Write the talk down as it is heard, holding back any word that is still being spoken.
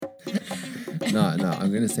No, I'm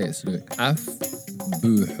going to say it slow.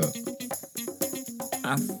 Afbuuxo.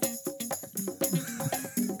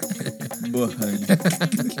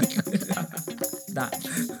 That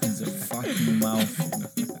is a fucking mouthful.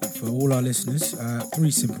 For all our listeners,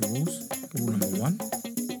 3 simple rules. Rule number 1,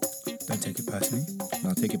 don't take it personally.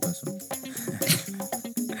 No, take it personal.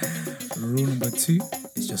 Rule number 2,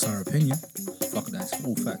 it's just our opinion. Fuck that, it's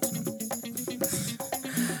all facts, man.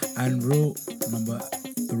 And rule number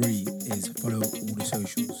 3 is follow all the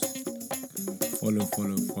socials. Follow.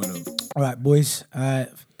 All right, boys.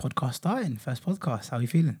 Podcast starting. First podcast. How are you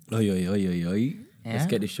feeling? Oi. Let's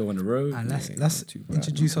get this show on the road. And let's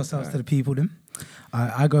introduce ourselves to the people then.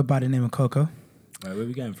 I go by the name of Coco. Right, where are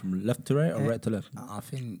we going? From left to right or right to left? I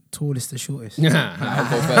think tallest to shortest.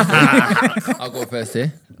 I'll go first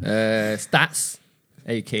here. Stats,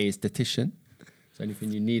 aka statistician. So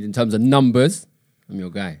anything you need in terms of numbers, I'm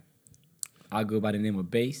your guy. I go by the name of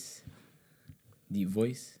Bass, deep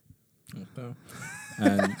voice. Okay.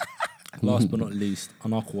 And last but not least,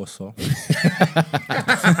 Anakuwaso.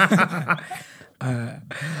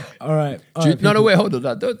 All right. No, wait, hold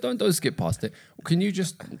on. Don't skip past it. Can you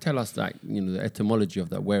just tell us, like, you know, the etymology of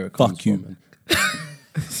that, where it comes Fuck you. from?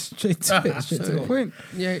 Straight to the point.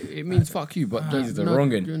 Yeah, it means fuck you, but This is the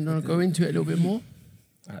wrong end. Do you want to go into it a little bit more?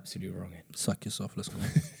 Absolutely wrong. Suck yourself, let's go.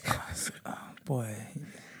 Boy,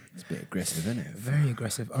 It's a bit aggressive, isn't it? very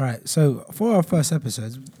aggressive. All right. So for our first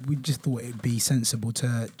episodes, we just thought it'd be sensible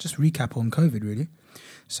to just recap on COVID, really.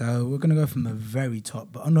 So we're going to go from the very top.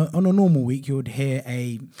 But on a normal week, you would hear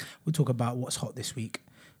we'll talk about what's hot this week.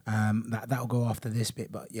 That'll go after this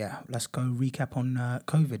bit. But yeah, let's go recap on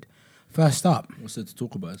COVID. First up. What's there to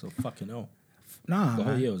talk about? It's a fucking hell. Nah, The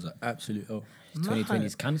whole man. year was an absolute hell. 2020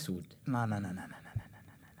 is cancelled. No.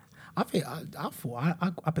 I thought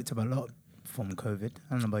I picked up a lot from COVID.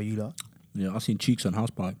 I don't know about you lot. Yeah, I seen cheeks on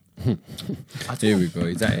HouseParty. Here we go.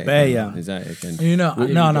 Is that it? There, yeah. Is that it again? You know,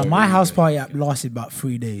 no. My house party app lasted about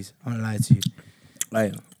 3 days. I'm not lying to you.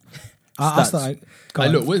 Hey, I started. Hey,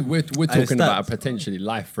 look, we're talking about a stats. potentially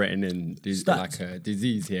life-threatening Stats. like a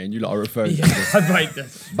disease here, and you lot are referring to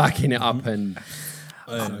this, backing it up and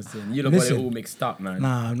You lot got it all mixed up, man.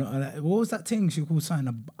 Nah, I'm not, what was that thing she called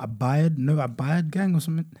something? A Bayard? No, a Bayard gang or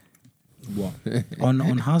something? what? on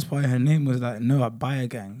house party, her name was like No Abaya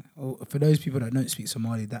Gang. Or for those people that don't speak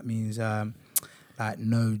Somali, that means like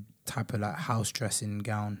no type of like house dressing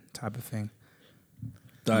gown type of thing.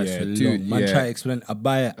 That's Yeah, a dude, long. Man, yeah. try to explain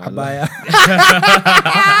abaya. How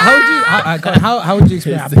would you explain Abaya? Go on, how would you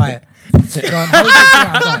explain Abaya?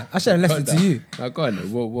 I should have left it to you. Now, go on.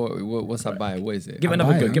 What's that by? What is it? Give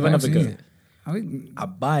another go. Give another go. I think,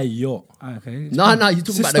 Abaya. okay. No, you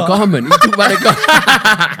talking about the garment. You talking about the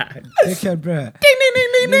garment. Dickhead, bruh.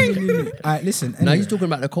 Alright, listen. No, anyway. he's talking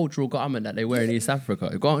about the cultural garment that they wear in East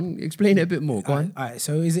Africa. Go on, explain it a bit more. Go on. Alright,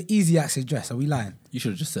 so is it easy access dress? Are we lying? You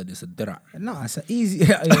should have just said it's a dira. No, it's an easy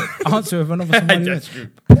answer of another Somali word.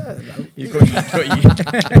 You got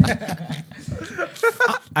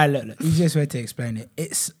you. Look, easiest way to explain it.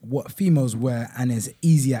 It's what females wear and it's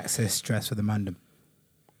easy access dress for the mandem.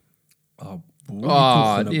 Oh,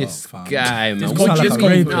 this guy, man. This What do you sound like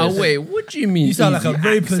a mean? rapist. No, wait. What do you mean? You sound like easy a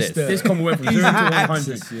rapist access? there. This comment went from 0 to 100.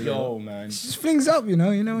 Access, you Yo, man. She just flings it up, you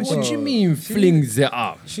know. What do you mean flings it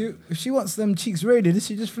up? If she wants them cheeks raided,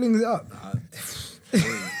 she just flings it up.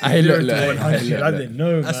 Hey, look. I didn't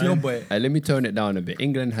know, That's man. your boy. Hey, let me tone it down a bit.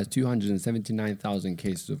 England has 279,000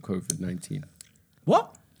 cases of COVID-19.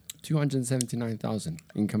 What? 279,000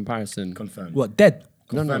 in comparison. Confirmed. What? Dead?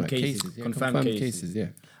 No, Confirmed cases. cases. Yeah, Confirmed confirmed cases. cases. Yeah.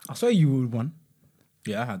 I swear you would one.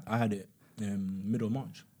 Yeah, I had it middle of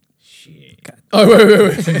March. Shit. Oh,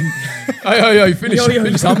 wait. Hey, finish.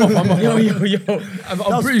 Finish. I'm off. Yo.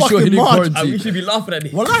 I'm pretty sure he didn't March. We quarantine. should be laughing at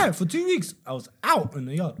this. Well, for 2 weeks, I was out in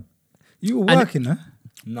the yard. You were working, huh?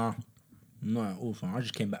 Nah, not at all, fam. I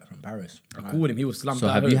just came back from Paris. I called him. He was slumped So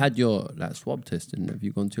out. have you had your swab test and have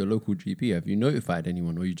you gone to your local GP? Have you notified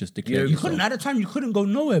anyone or you just declared You yourself? couldn't, at the time, you couldn't go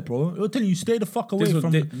nowhere, bro. They were telling you, stay the fuck away This was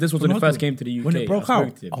from this was from when it first hospital. came to the UK. When it broke I spoke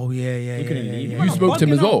out. to him. Oh, yeah. He couldn't leave. You spoke to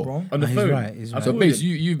him as Bugging out, well? bro. On the He's phone. right, he's I right. So, told Bass, him.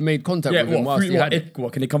 you've made contact Yeah, with him what? whilst he had it.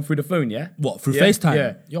 What? Can they come through the phone? Yeah. What, through Yeah, FaceTime?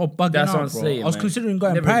 yeah. You're bugging That's out, what I'm bro. saying, I was man. considering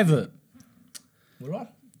going Never- private.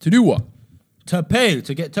 To do what? To pay,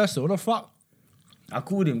 to get tested. What the fuck? I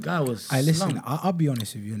called him. Guy was. Hey, listen, slumped. I'll be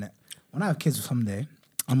honest with you, innit? When I have kids someday,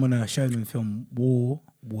 I'm going to show them the film World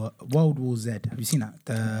War Z. Have you seen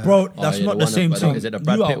that? Bro, that's yeah, not the the one same that- thing. is it the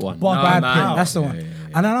Brad You are Pitt one? bugging Brad nah. Pitt, out. that's the one. yeah.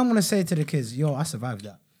 And then I'm going to say to the kids, yo, I survived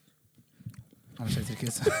that. I'm gonna show it to the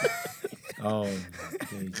kids. Oh,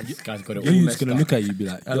 this guy's got it all You're just messed gonna up. look at you and be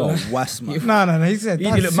like, yo, was man. No. He said,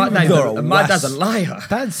 My dad's a liar.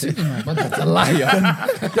 That's Superman. That's a liar.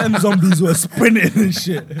 Them zombies were sprinting and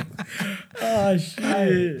shit. Oh,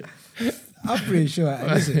 shit. I'm pretty sure.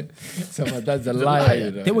 Listen, So my dad's a liar.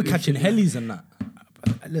 You know? They were catching helis and that.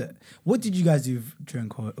 look, what did you guys do during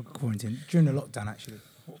quarantine? During the lockdown, actually.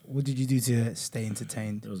 What did you do to stay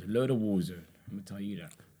entertained? There was a load of war zone. I'm gonna tell you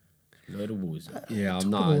that. Load of war zone. Yeah, I'm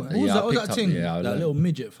What not. was Yeah, I What was picked that up. thing? Yeah, That little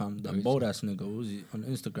midget fam, that bold ass nigga. What was he on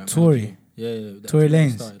Instagram? Tory. Yeah. Tory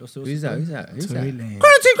Lanez. Who's that? Who's that? Who's Tory that? Lanez.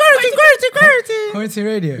 Quarantine. Quarantine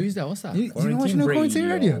radio. Who's that? What's that? You didn't watch no quarantine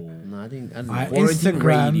radio? No, I didn't. Alright, Quarantine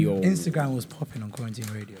radio. Instagram was popping on quarantine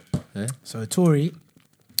radio. Eh? So Tory,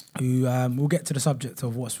 who we'll get to the subject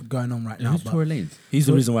of what's going on right now. Who's but- Tory Lanez? He's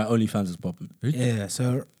the reason why OnlyFans is popping. Yeah,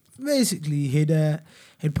 so basically he'd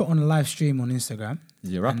put on a live stream on Instagram. Is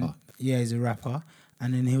he a rapper? And- yeah, he's a rapper,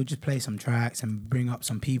 and then he'll just play some tracks and bring up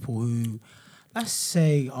some people who, let's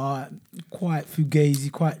say, are quite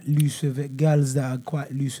fugazi, quite loose with it. Girls that are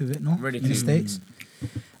quite loose with it, no, Ready in the to- States.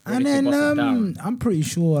 ready And to then bust it down. I'm pretty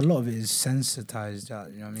sure a lot of it is sensitized, you know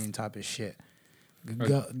what I mean, type of shit.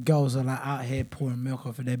 Girls are like out here pouring milk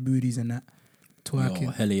off of their booties and that, twerking.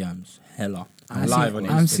 Yo, hella. Live on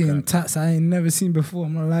I'm seeing Instagram. tats I ain't never seen before.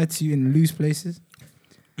 I'm not lie to you, in loose places.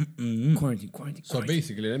 Quarantine. So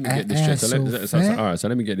basically, let me get this straight. So fair. all right, so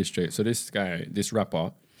let me get this straight. So this guy, this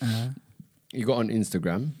rapper, he got on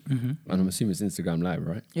Instagram, and I'm assuming it's Instagram Live,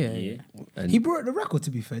 right? Yeah. And He brought the record,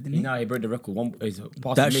 to be fair, didn't he? Now he broke the record.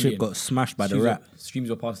 Past That a shit million. got smashed by the Streams rap. were- Streams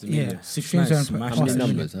were past the Yeah. million. 6ix9ine Streams are smashed how past many a it.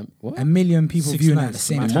 million. numbers? What? 1 million people 6ix9ine viewing it at the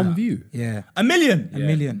same smashed time. One view. Yeah, $1 million. a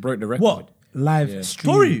million. Broke the record. What? Live Yeah.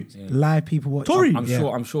 stream. Tory? Live people watching. Tory?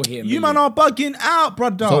 I'm sure he hit a You million. man are bugging out,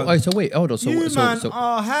 brother. So wait, hold on. So you so, man so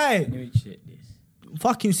are high. Let me check this.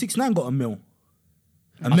 Fucking 6ix9ine got $1 million.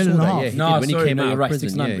 I $1 million saw and a that, half. yeah. He No, did when he sorry, came no, out you're of right. prison,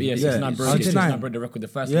 6ix9ine, yeah. yeah, Yeah. 6ix9ine broke it. 6ix9ine 6ix9ine broke the record. The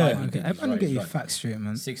first Yeah. live. he Okay, did. I'm gonna Right, get you right. facts straight,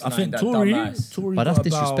 man. 6ix9ine, I think that Tory. dumbass. But that's got about-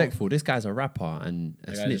 disrespectful. This guy's a rapper, and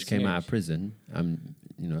a The guy's snitch a came out of snitch. prison.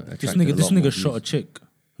 This nigga shot a chick.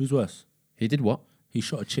 Who's worse? He did what? He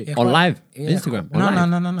shot a chick. Yeah, On quite- live yeah, Instagram. No,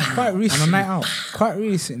 on live. no. Quite recently. On a night out. Quite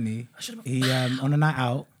recently, he on a night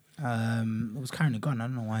out, was carrying a gun. I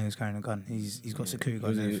don't know why he was carrying a gun. He's got security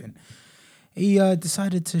guards and everything. He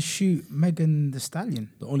decided to shoot Megan the Stallion.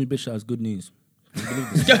 The only bitch that has good knees.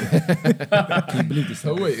 Can you believe this?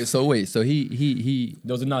 So wait. So he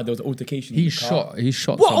There was an altercation. in he the car.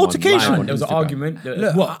 shot. What someone altercation? live on There was an Instagram. argument.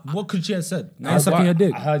 Look, what could she have said? No, I'm sucking your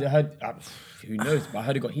dick. I heard. Who knows? But I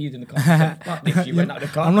heard it got heated in the car. Fuck this, she went out the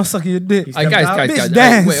car. I'm not sucking your dick. He's Hey, guys, Bitch guys.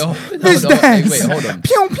 dance. Wait, Bitch hold on. Hey, dance. wait, hold on.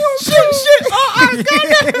 Pew, pew, pew, shit. Oh,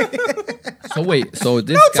 God. So wait, so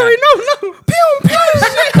this No, guy. sorry, no. Pew, pew,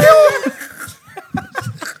 shit, pew.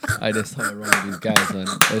 There's something wrong with these guys, man.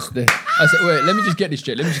 I said, wait, let me just get this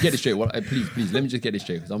straight. What, please, let me just get this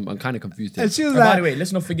straight because I'm kind of confused here. And she was And by like, the way,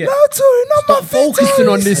 let's not forget. no, Tory, not my Stop focusing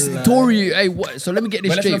on features. this Tory. Hey, what? So let me get this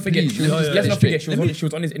But let's straight, not forget. please. Let's Let me not just forget. get this She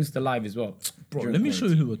was on his Insta live as well. Bro, let me show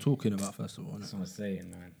you who we're talking about first of all. That's what I'm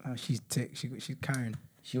saying, man. Oh, she's tick. She's carrying.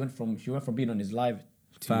 She went from being on his live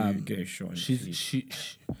to Fam, getting shot. in the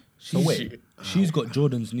She's feet. she's got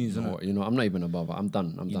Jordan's knees, Oh, innit? you know, I'm not even above her. I'm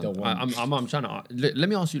done. I'm You done. don't want- I'm trying to. Let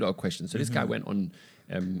me ask you a question. So this guy went on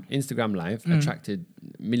Instagram Live, attracted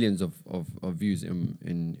millions of views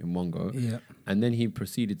in one go, Yeah. and then he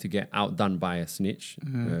proceeded to get outdone by a snitch,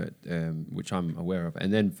 which I'm aware of.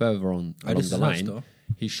 And then further on along this the is her line, stuff.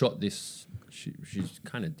 he shot this. She's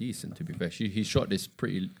kind of decent, to be fair. He shot this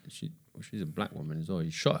pretty. She's a black woman as well.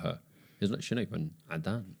 He shot her. She's not even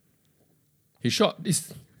Adan. He shot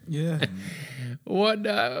this. Yeah. What?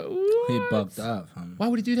 He bugged out, fam. Why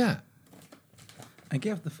would he do that? And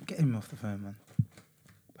get him off the phone, man.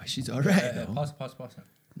 She's alright. Yeah, pass it.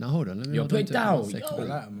 Now hold on. Let me Yo, hold put on it to down, one second. yo.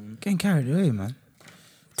 Relax, man. Getting carried away, man.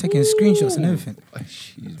 Taking screenshots and everything.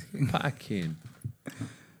 She's packing.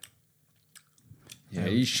 Yeah,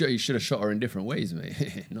 he should have shot her in different ways,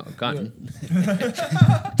 mate. Not a gun.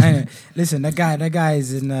 Anyway, listen, that guy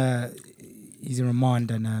is in he's in remand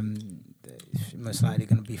and most likely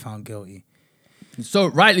going to be found guilty. So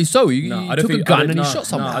rightly so. He No, I don't took a think gun and he shot No,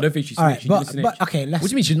 someone. I don't think she All right, snitched. She didn't snitch. but okay, let's. What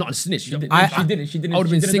do you mean she's not a snitch? She didn't. I She didn't. She didn't. I would've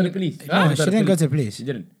She been didn't tell singing- the police. No, she didn't go to the She police.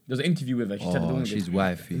 didn't. There was an interview with her. She said the woman. She's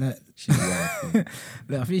wifey. Look. She's wifey.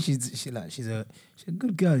 Look, I think she's a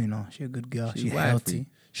good girl, you know. She's a good girl. She's She's wifey. healthy.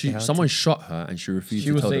 Someone shot her and she refused She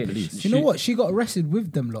to was tell the saying police. Do you know what? She got arrested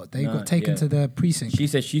with them lot. They got taken to the precinct. She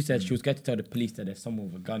said she was going to tell the police that there's someone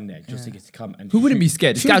with a gun there just in case to come and Who wouldn't be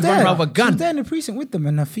scared? This guy's running around with a She was gun. there in the precinct with them,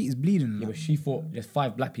 and her feet is bleeding. Yeah, but she thought there's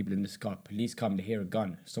 5 black people in this car. Police come, they hear a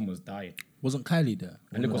gun, someone's dying. Wasn't Kylie there?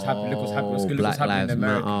 And look what's happening. Look what's happening. Look what's Black happening Lives in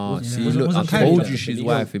America. Matter. See, Wasn't- look, I wasn't Kylie told there? you she's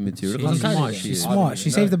Illegal. wife material. Look how Wasn't Kylie smart there? she She's is. smart. She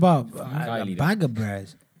saved about a Kylie bag of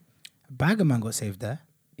bread. A bag of man got saved there.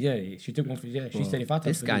 Yeah, she took one for. Yeah, she said if I tell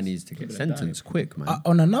This the guy police, needs to get people are dying. sentenced quick, man.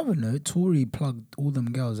 On another note, Tory plugged all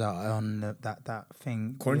them girls out on that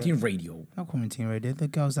thing. Quarantine radio. Not quarantine radio. The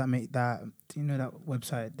girls that make that. Do you know that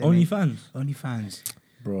website? They OnlyFans, make OnlyFans.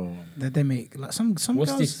 bro. That they make like some What's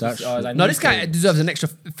girls. this? No, this guy deserves an extra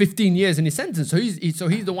 15 years in his sentence. So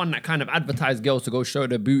he's the one that kind of advertised girls to go show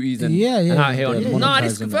their booties and and out here. Yeah, Nah,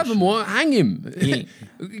 this monetizing that furthermore, hang him.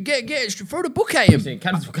 get throw the book at him.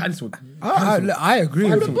 Cancelled. I agree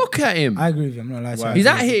Throw with the you. book at him. I agree with you. I'm not lying to you. He's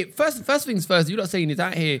out here. First things first. You're not saying he's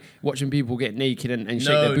out here watching people get naked and shake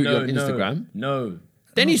their booty on Instagram. No.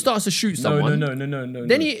 Then he starts to shoot someone. No.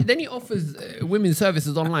 Then he offers women's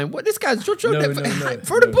services online. What this guy's throw No.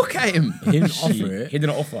 the book at him. He didn't offer it. He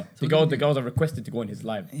didn't offer. The girls are requested to go on his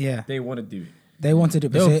live. Yeah. They want to do it. They wanted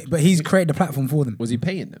it, but he's created the platform for them. Was he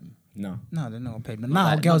paying them? No. No, they're not paid. But Not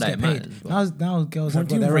now that- girls not get that it paid. matters, Now girls have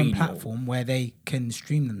got Quarantine their own radio. platform where they can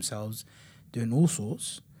stream themselves doing all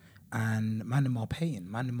sorts, and man them are paying.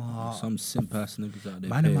 Man them are Some simp ass niggas out there.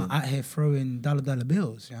 man them are paying. out here throwing dollar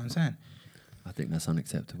bills. You know what I'm saying? I think that's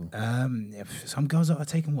unacceptable. If some girls are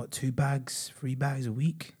taking 2 bags, 3 bags a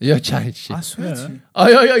week. You're chatting shit. I swear to you.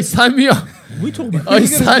 Oh, sign me up. We talk about. Oh,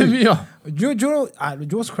 sign me up. Do you know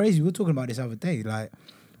what's crazy? We were talking about this the other day. Like,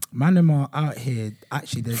 man them are out here.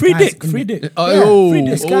 Actually, there's Free guys dick, in free the- dick. Yeah,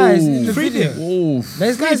 there's guys in the Free video. Oh,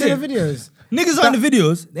 There's guys in the videos. Niggas on the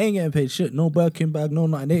videos, they ain't getting paid shit. No Birkin bag, no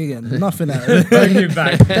nothing. They ain't getting nothing out of it. Bring it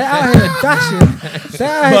back. They're out here dashing. They're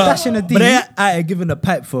out here dashing a D. But they're out here giving a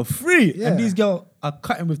pipe for free. Yeah. And these girls are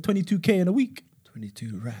cutting with 22K in a week.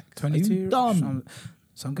 22 racks. 22. dumb.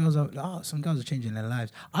 Some girls are changing their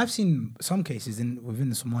lives. I've seen some cases within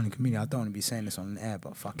the Somali community. I don't want to be saying this on the air,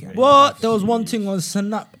 but fuck it. What? There was one thing on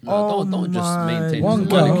Snap. No, don't just maintain One one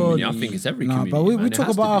girl- community. I think it's every No, community. but we man. It talk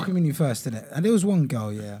has about to our be. community first, didn't it? And there was one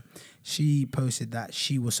girl, yeah. She posted that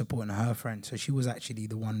she was supporting her friend, so she was actually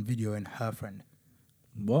the one videoing her friend.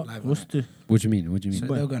 What? Live What's on the... What do you mean? What do you So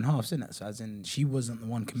mean? they were going halves, didn't it? So as in, she wasn't the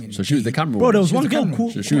one committing. So she was the camera Bro, woman. there was She was one the girl camera.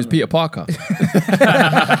 cool. So she was Peter Parker.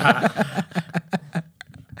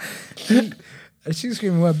 She's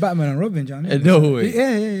screaming, "We're Batman and Robin," do you know what I mean? No way.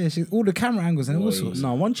 Yeah. She's all the camera angles and all sorts.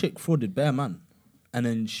 No, one chick frauded bare man. And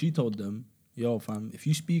then she told them, yo, fam, if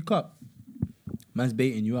you speak up, man's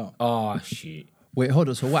baiting you out. Oh, shit. Wait, hold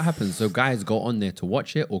on. So what happens? So guys go on there to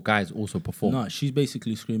watch it, or guys also perform? No, she's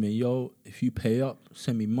basically screaming, yo, if you pay up,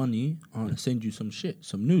 send me money, I'll send you some shit,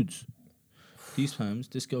 some nudes. These times,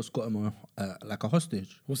 this girl's got him like a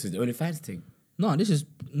hostage. What's this? The OnlyFans thing? No, this is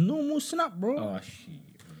normal Snap, bro. Oh, shit.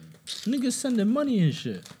 Niggas sending money and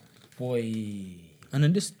shit. Boy. And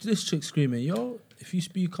then this chick screaming, yo, if you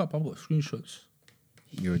speak up, I've got screenshots.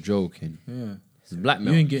 You're joking. Yeah. It's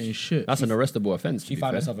blackmail. You ain't getting shit. That's an arrestable offense. She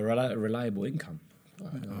found herself a reliable income.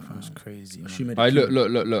 That's crazy. She made All right,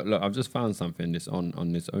 look. I've just found something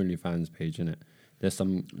on this OnlyFans page, innit? There's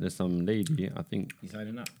some lady, I think. You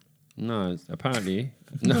signing up? No, apparently.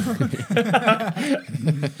 No.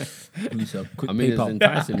 Lisa, quick I mean, as PayPal.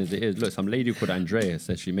 enticing as it is, look, some lady called Andrea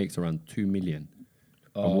says she makes around 2 million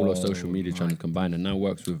from all her social media channels combined, and now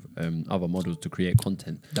works with other models to create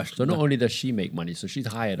content. So not only does she make money, so she's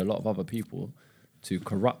hired a lot of other people to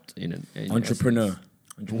corrupt in Entrepreneur.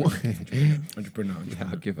 Yeah,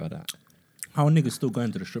 I'll give her that. How are niggas still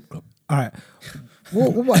going to the strip club? All right.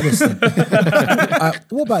 What about this? Then?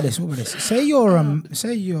 What about this? Say you're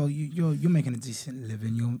making a decent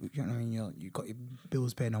living. You know what I mean. You got your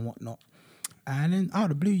bills paid and whatnot, and then out of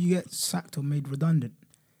the blue you get sacked or made redundant.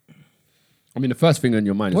 I mean, the first thing on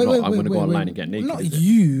your mind is not, I'm going to go online and get naked. Not is it?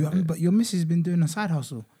 you, I mean, but your missus has been doing a side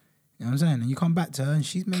hustle. You know what I'm saying? And you come back to her and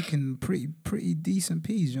she's making pretty decent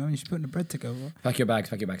peas. You know what I mean? She's putting the bread together. Pack your bags.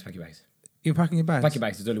 You're packing your bags. Pack your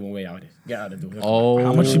bags. There's only one way out. Get out of the door. Oh,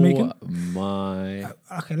 How much she making? My.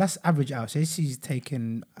 Okay, let's average out. Say she's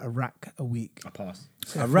taking a rack a week. I pass.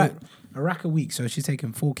 A rack a week. So she's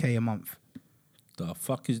taking 4K a month. The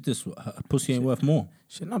fuck is this? Her pussy ain't worth more.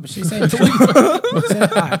 No, but she's saying,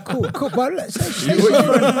 alright, cool. But let's say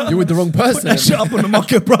You're with the wrong person. Shut up on the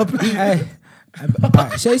market properly. hey,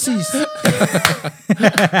 alright, say she's.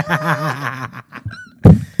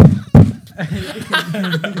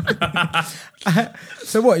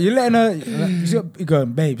 So what? You're letting her? You're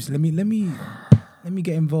going, babes. Let me let me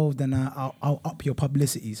get involved and I'll up your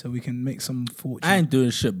publicity so we can make some fortune. I ain't doing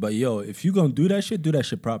shit, but yo, if you gonna do that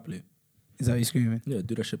shit properly. Is that what you're screaming? Yeah,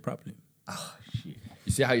 do that shit properly.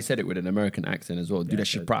 You see how you said it with an American accent as well? Do that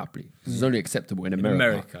shit properly. This is only acceptable in America.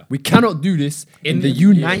 America. We cannot do this in the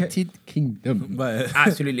United Kingdom. But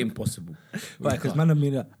Absolutely impossible. because man, I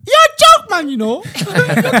mean, you're a joke, man. You know.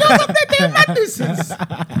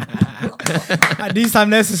 At this time,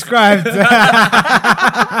 they're subscribed.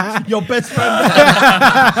 Your best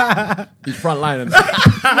friend. He's front line. and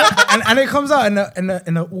it comes out in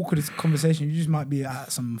an awkward conversation. You just might be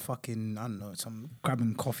at some fucking, I don't know, some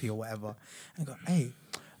grabbing coffee or whatever, and go, hey,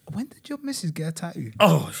 when did your missus get a tattoo?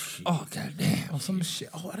 Oh, shit. Oh goddamn. Or some shit.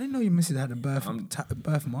 Oh, I didn't know your missus had a birth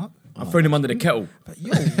mark. I'm throwing him under the kettle. But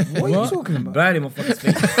yo, what are you talking about? Burn him on fucking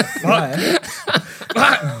face.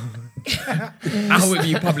 I wouldn't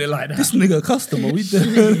be public like that. This nigga a customer. We do.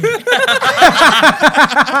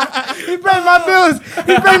 He paid my bills.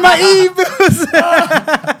 He paid my e-bills.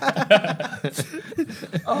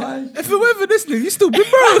 If it weren't for this nigga, you still be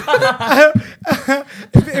broke.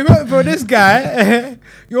 If it weren't for this guy,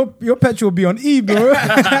 your petrol will be on E, bro.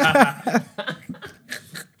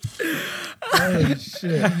 Oh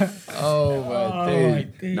shit! Oh my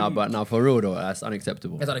days! Nah, but now for real though, that's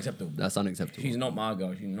unacceptable. That's unacceptable. That's unacceptable. She's not my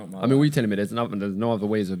girl. She's not my I mean, what are you telling me? There's no other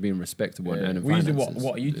ways of being respectable and earning What you finances.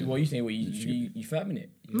 what are you saying? What you firming it?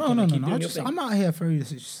 No. I'm out here for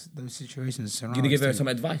those situations. You gonna give her some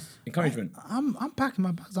advice, encouragement? I'm packing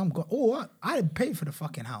my bags. I'm going. Oh, I didn't pay for the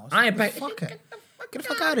fucking house. I ain't pay. Fuck it. Get the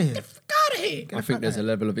fuck out of here. Get the fuck out of here. I think there's a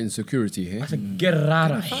level of insecurity here. I said, get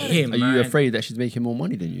out of here, man. Are you afraid that she's making more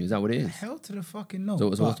money than you? Is that what it is? Hell to the fucking no. So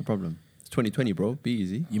what's the problem? It's 2020, bro. Be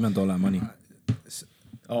easy. You man don't like money.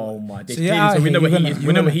 Oh my days. So you're out So we here, know where you're he gonna- is. We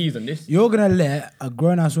you're know where gonna- he is on this. You're gonna let a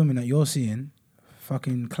grown-ass woman that you're seeing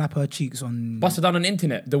fucking clap her cheeks on Bust it down on the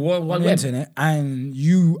internet. The World on Wide the Web. internet, and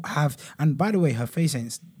you have. And by the way, her face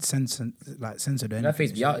ain't censored. Or That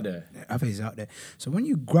face be out there. Her face is out there. So when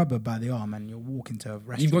you grab her by the arm and you're walking to a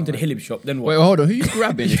restaurant, You've gone to the Hillib shop. Then Wait, what? hold on. Who you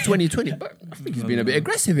grabbing? It's 2020. But I think he's being a bit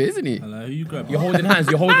aggressive, here, isn't he? Hello, who you grab? You're holding hands.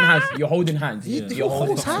 You're holding hands. You're holding hands. You You're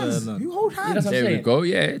holding hold hands. hands. You hold hands. that's what I'm There we saying. go.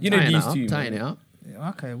 Yeah, You know tying these it up, two, tying man. it up.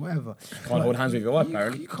 Okay, whatever. Can't hold hands with your wife,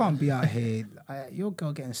 apparently. You can't be out here. Your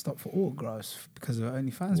girl getting stopped for autographs because of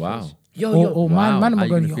OnlyFans. Wow. page. Yo, Or Wow. man, How you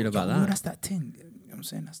going, gonna feel about that? That's that thing. You know what I'm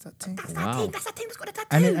saying? That's that thing. Wow.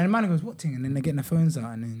 And then man goes, what thing? And then they're getting their phones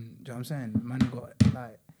out, and then, do you know what I'm saying? Man got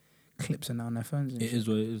like clips and on their phones. And It shit. is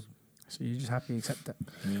what it is. So you just happy to accept that.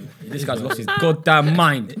 This guy's lost his goddamn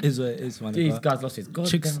mind. It is what it is, man. These guys lost his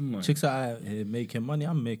goddamn mind. Chicks are out here making money.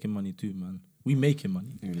 I'm making money too, man. We making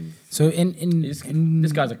money. So in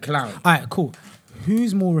This guy's a clown. all right, cool.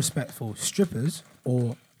 Who's more respectful, strippers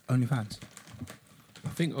or OnlyFans? I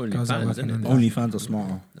think Girls that OnlyFans, work isn't in it? OnlyFans are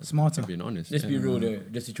smarter. Smarter. Being honest. Let's yeah. be real though.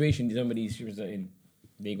 The situation some of these strippers are in,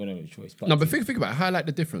 they're gonna have a choice. No, but think about it. Highlight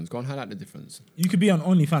the difference. Go on, highlight the difference. You could be on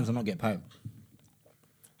OnlyFans and not get piped.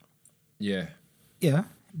 Yeah. Yeah,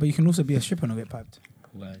 but you can also be a stripper and not get piped.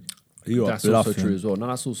 You That's also true as well. No,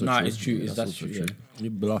 that's also Nah, true. it's true. That's also true. Yeah. You're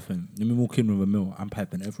bluffing. Let me walk in with a mill. I'm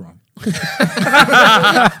piping everyone.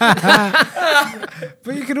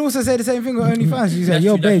 But you could also say the same thing with OnlyFans. You say, That's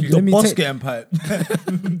yo, true, that's babe, true. let me boss take... getting piped.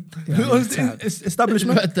 Yeah,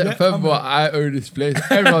 Establishment. Furthermore, I own this place.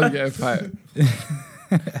 Everyone's getting fired.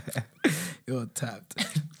 You're tapped.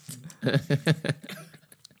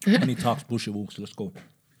 Money talks, bullshit walks. Let's go.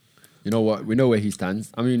 You know what? We know where he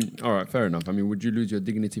stands. I mean, all right, fair enough. I mean, would you lose your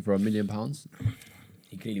dignity for £1 million?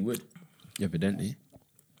 He clearly would. Evidently.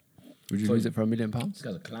 Would you So- lose it for £1 million? This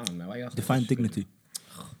guy's a clown, man. Why you asking Define such shit? dignity.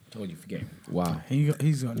 Told you, forget him. Wow.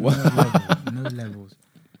 He's got no levels. No levels.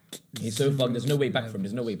 He's so fucked. There's no way back from him.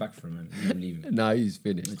 There's no way back from him, man. You don't leave him. Nah, he's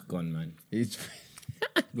finished. He's gone, man. He's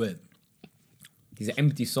Wait. He's an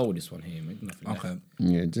empty soul, this one here, man. Nothing left. Okay.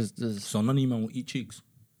 yeah, just So none of you man will eat cheeks.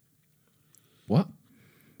 what?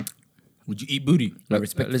 Would you eat booty? No, Look,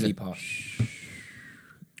 respectfully listen. part.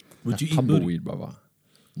 Would That's you eat booty? tumbleweed, brother.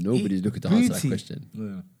 Nobody's looking to answer that booty? question.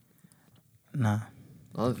 Yeah. Nah.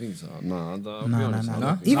 I don't think so. Nah, I'll be Nah, honest. nah, I nah.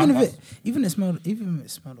 don't think Even so. if it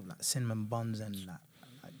smelled of like cinnamon buns and like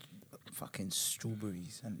fucking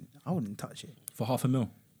strawberries, and I wouldn't touch it. For $500,000.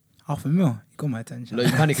 $500,000, you got my attention. Look,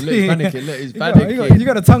 he's panicking. Look, he's panicking. Look, he's You got- panicking. You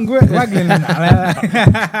got a tongue waggling. And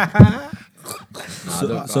that.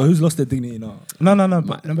 So who's lost their dignity now? No.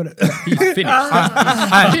 But, He's finished.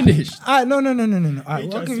 He's finished. no. All right,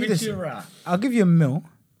 well, I'll give you this. I'll give you a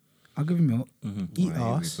meal. Eat Here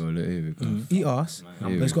ass. we go. Look, here we go. Eat ass. Here But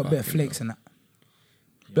we it's got a bit of fucking flakes in that.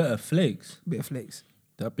 Better flakes. Bit of flakes.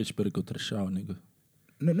 That bitch better go to the shower, nigga.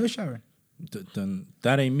 No showering. Then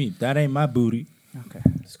that ain't me. That ain't my booty. Okay.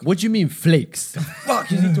 What do you mean flakes?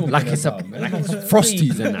 Fuck is he talking Like it's about, man? like it's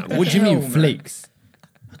frosties and that. What do you mean Hell, man. flakes?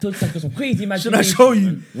 I told you some crazy Should imagination. I show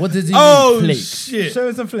you? What does he Oh mean flakes? shit! Show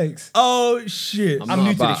us some flakes. Oh shit! I'm I'm not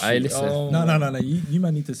new to about- this Hey, shit. listen. Oh, No. You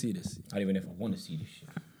might need to see this, I don't even know if I want to see this shit.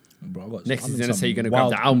 bro. Next I'm he's in gonna some say you're gonna grab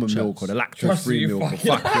wild the almond chats. milk or the Trust lactose-free you, milk or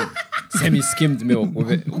fuck fucking semi-skimmed milk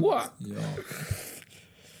with it. What? Yo.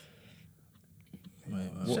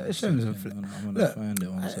 Show him some flakes. I'm gonna Look. find it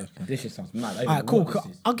 1 second. This shit sounds mad. I don't Alright, know cool. what this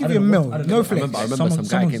is. I'll give I you a don't know mil. what- I don't No know. flakes. I remember Someone- some guy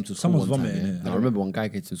someone's- came to school someone's one time. vomiting, Yeah? innit? I remember one guy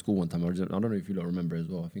came to school one time. I don't know if you lot remember as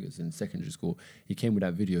well. I think it's in secondary school. He came with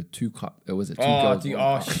that video, 2 cup. Was it 2 Oh, girls? dude, one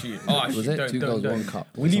oh cup? shit. Oh Was shit. it Don't, 2 don't, girls, don't. 1 cup?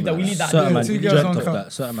 We leave that. We leave that. Certain man two jerked girls, off one cup.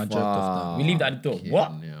 that. Certain man jerked off We leave that at the door. Fucking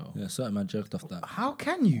What? hell. that. Yeah, certain man jerked off that. How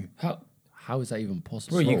can you? How is that even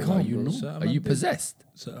possible? Bro, you Are can't, you bro. not? Certain Are man you did. possessed?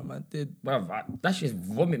 Certain man did. Bro, that's just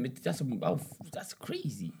vomit. That's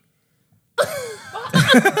crazy.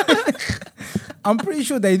 I'm pretty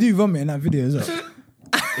sure they do vomit in that video as well.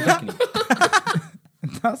 Exactly.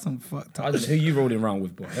 That's some fucked I up. don't know who you rolling around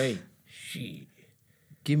with, bro. Hey, shit.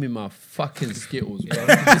 Give me my fucking Skittles, bro.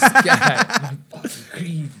 This guy. That's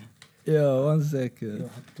crazy. Yo, 1 second. Yo,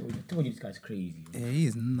 I told you this guy's crazy. Yeah, he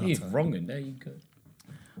is He's nuts. wrong, and there you go.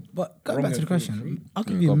 But going Wrong back to the and question, free. I'll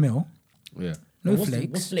give you a meal. Yeah. No What's the-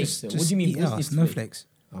 flakes. what's flakes, Just, though? just What do you mean, eat what's ass, this no flake? flakes.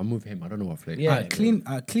 I'm with him. I don't know what flake. Yeah. Clean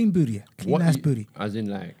booty. Clean What ass you- booty. As in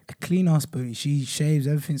like, A clean ass booty. She shaves,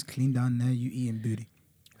 everything's clean down there. You eating booty.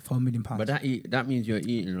 £4 million. but that means you're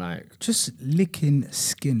eating like. Just licking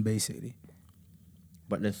skin, basically.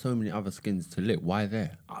 But there's so many other skins to lick. Why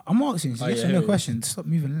there? I'm asking, Oh, yes yeah, or here no it is. question. Stop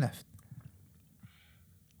moving left.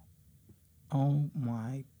 Oh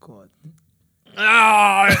my god.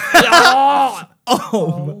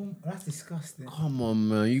 Oh, that's disgusting. Come on,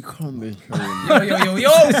 man. You can't be. Yo.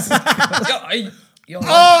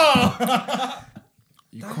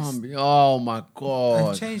 You can't be. Oh my I've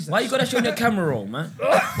god. changed that. Why you gotta show your camera roll, man?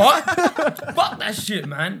 What? Fuck that shit,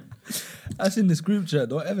 man. That's in this group chat.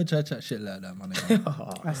 Don't ever try to chat shit like that, man.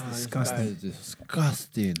 That's That disgusting. is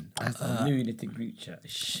disgusting. That's a lunatic group chat.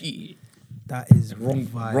 Shit. That is Wrong.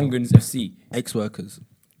 vile. Wrongans FC. Ex-workers.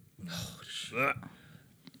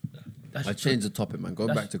 I changed the topic, man. Go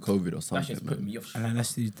That's- back to COVID or That something, just put man. me off. And then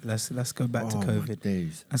let's go back to Oh, my COVID.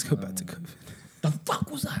 days. Let's go back to COVID. The fuck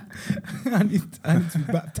was that? I need to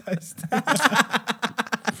be baptized.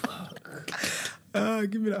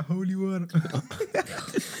 Give me that holy water.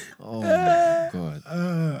 Oh my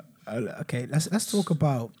god. Okay, let's talk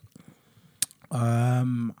about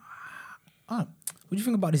what do you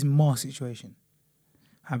think about this mask situation?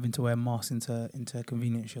 Having to wear masks into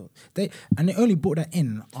convenience stores. They only brought that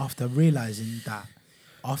in after realizing that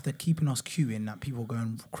after keeping us queuing that people were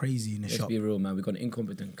going crazy in the Let's shop. be real, man. We've got an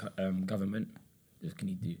incompetent government. What can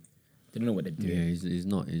he do? They don't know what they're doing. Yeah, he's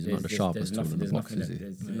not the There's sharpest tool in the there's box, nothing is he?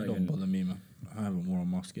 there's It not don't even- bother me, man. I haven't worn a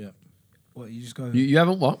mask yet. What you just go? You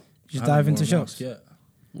haven't what? just I dive haven't into worn a shops. mask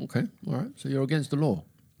yet. Okay, all right. So you're against the law.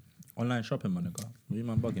 Online shopping, man. What are you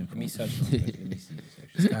man bugging for? Let me search. Let me see.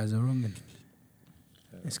 This guy's a wrongin'.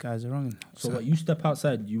 This guy's a wrongin'. So what? You step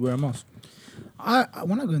outside, you wear a mask. I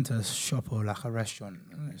when I go into a shop or like a restaurant,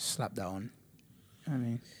 I'm gonna slap that on. I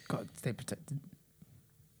mean, gotta stay protected.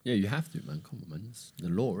 Yeah, you have to, man. Come on, man. It's the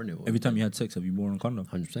law, isn't it? Every time you had sex, have you worn a condom?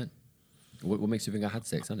 100%. What makes you think I had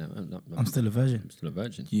sex? I know. I'm still a virgin. I'm still a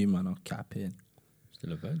virgin. You, man, are capping.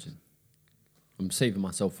 Still a virgin. I'm saving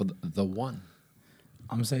myself for the one.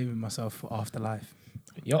 I'm saving myself for afterlife.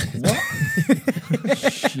 Yo, what?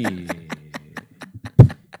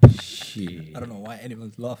 Shit. I don't know why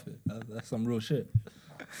anyone's laughing. That's some real shit.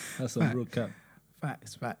 That's some real cap.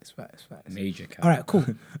 Facts. Major cap. All right, cool.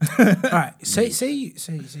 All right, say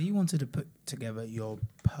you wanted to put together your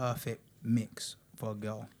perfect mix for a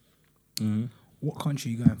girl. Mm-hmm. What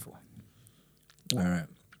country are you going for? All right.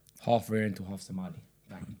 Half Oriental, half Somali.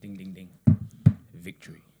 Bang, ding, ding, ding.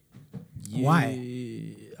 Victory. Why?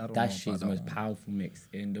 I don't That know shit about is the most one. powerful mix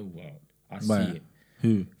in the world. I Why? see it.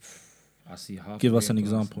 Who? I see half. Give us an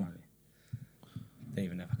Oriental, half example. Somali. Don't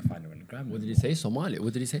even know if I can find her on the gram. What did he say? Somali?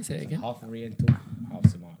 What did he say? Say it again. Half Oriental, half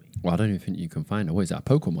Somali. Well, I don't even think you can find it. What is that? A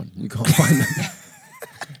Pokemon? You can't find that.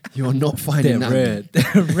 You're not finding They're that. rare. mate.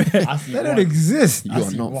 They're rare. I see They one. don't exist. You I are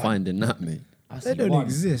see not one. finding that, mate. I They see don't one.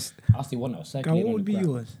 exist. I see one that was Girl, circulating what on would the be gram.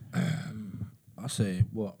 yours? I say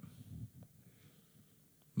what?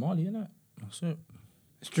 Mali, innit? That's it.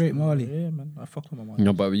 Straight Mali. Yeah, man. I fuck with my Mali.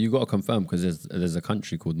 No, but you got to confirm because there's a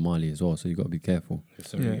country called Mali as well, so you got to be careful.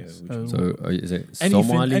 Sorry, Yeah, which so- one? So is it Anything,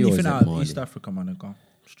 Somali or is anything it out of Mali? East Africa, man, I go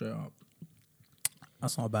straight up.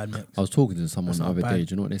 That's not a bad mix. I was talking to someone That's the not other bad. day.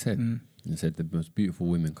 Do you know what they said? Mm. They said the most beautiful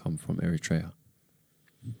women come from Eritrea.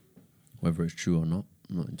 Whether it's true or not,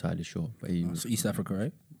 I'm not entirely sure, but he was, It's East Africa,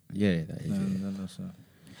 right? yeah, that is. No, Yeah. no, that's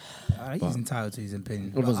He's entitled to his opinion.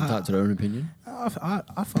 Everyone's entitled to their own opinion. I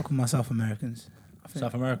fuck with my South Americans.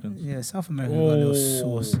 South Americans. Yeah, South Americans got a little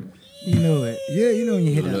sauce. You know it. Yeah, you know when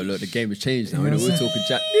you hear that. Look, the game has changed now. You know We're what I'm talking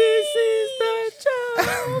chat. This is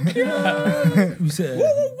the champion. We said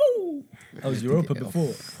I was Europa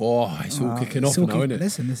before. Oh, it's all kicking off it's all now, isn't it?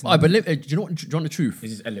 Listen. Oh, but do you know the truth?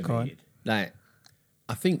 This is elevated. Like,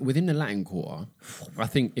 I think within the Latin Quarter, I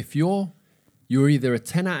think if you're either a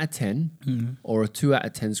 10 out of 10 or a 2 out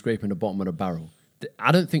of 10 scraping the bottom of the barrel.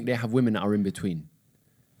 I don't think they have women that are in between.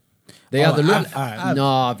 They are the no,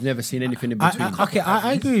 I've never seen anything in between.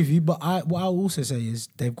 I agree with you, but what I'll also say is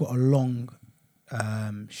they've got a long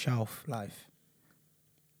shelf life.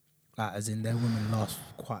 Like, as in their women last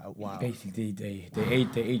quite a while. Basically, they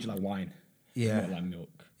age like wine. Yeah. Not like milk.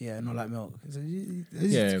 Yeah, not like milk. So you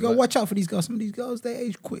Yeah, gotta but- watch out for these girls. Some of these girls, they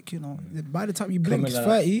age quick, you know. By the time you blink, Coming it's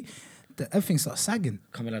like 30, everything starts sagging.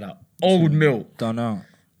 Coming like that. Old milk. Don't know.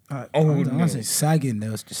 I say sagging.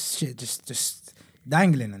 There was just shit, just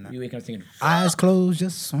dangling and that. You wake up singing, Eyes closed,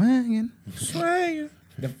 just swinging.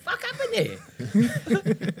 the fuck happened here?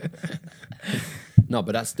 No,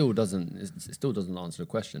 but that still doesn't. It still doesn't answer the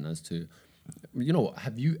question as to, you know,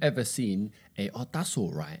 have you ever seen that's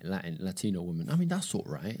all right Latino woman? I mean, that's all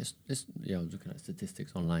right. It's yeah. I was looking at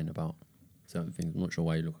statistics online about certain things. I'm not sure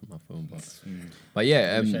why you look at my phone, but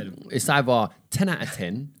yeah, it's either 10 out of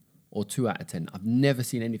 10 or 2 out of 10. I've never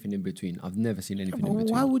seen anything in between.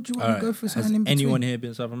 Why would you want to go for something in between? Anyone here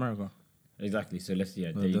been South America? Exactly. So let's there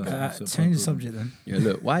you go. Change the subject then. Yeah,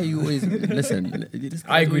 look, why are you always listen? this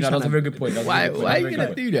I guy's agree. always That's a trying very to- good point. Why are you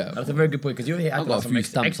gonna do that? That's a very good point because you're here. I've got a few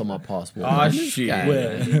stamps on my passport. Oh man. shit!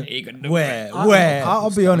 Where? I'll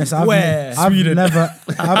be honest. I've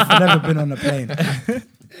never been on a plane.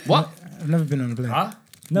 What? I've never been on a plane. Huh?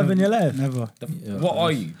 Never in your life. Never. What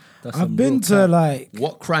are you? I've been to like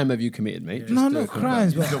What crime have you committed, mate? no, not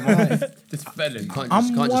crimes, but like, This felon. You can't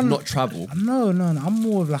I'm just one- not travel. no. I'm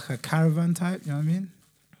more of like a caravan type. You know what I mean?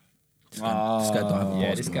 This guy don't have a Yeah,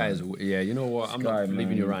 passport. this guy is. Yeah, you know what? I'm guy, not leaving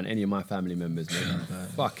man. you around any of my family members, mate.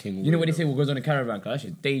 Fucking. You know what they weirdo. say? What goes on a caravan? Cause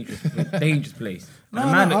that's a dangerous place. No, And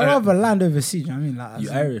a man- I'd rather land overseas. You know what I mean? Like, You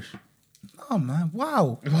as in- Irish? Oh man!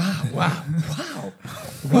 Wow. Wow.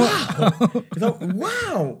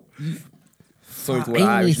 Sorry to all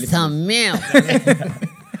Irish listeners. milk.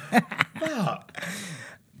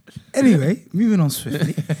 Anyway, moving on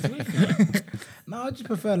swiftly. No, I just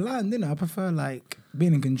prefer land, innit? I prefer like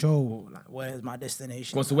being in control. Like, where's my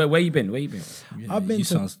destination? Well, so where you been? Where you been? I've been You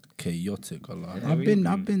to- sounds chaotic a lot. I've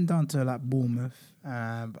been down to like Bournemouth.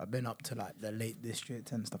 I've been up to like the Lake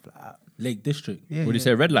District and stuff like that. Lake District. Yeah, What do you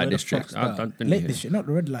say? Red light Where the district. fuck's I that? didn't Lake hear. District, not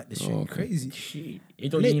the red light district. Oh, okay. Crazy. Shit. He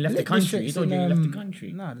told you left the country. He told you left the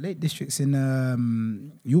country. No, Lake District's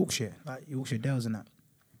in Yorkshire, like Yorkshire Dales and that.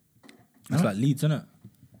 It's No? like Leeds, isn't it?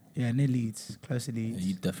 Yeah, near Leeds, close to Yeah, Leeds.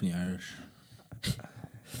 you definitely Irish.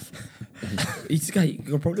 This guy, you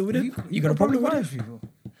got a problem with him? You got a problem with him? people?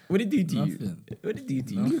 What did he do to you? Nothing. What did he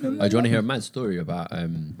do to you? Do you want to hear a mad story about? I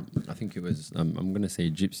think it was. I'm gonna say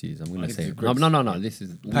gypsies. I'm gonna it's say the Crips. no. This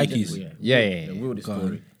is Pikeys. Yeah. The weirdest Go on.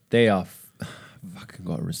 story. They are. Fucking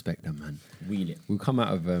gotta respect them, man. Wheel it. We come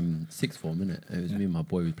out of sixth form, innit? It was me and my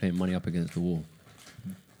boy. We were playing money up against the wall,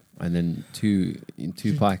 and then two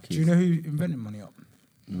pikeys. Do you know who invented money up?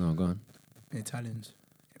 No, go on. The Italians,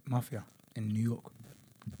 mafia in New York.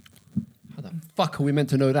 How the fuck are we meant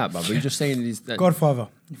to know that, but you're just saying these. Godfather.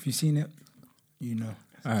 If you've seen it, you know.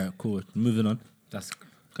 All right, cool. Moving on. That's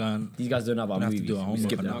Go on. these guys don't know about Gonna have to movies. do our We homework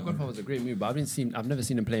skip on that. No, that. Godfather was a great movie, but I've never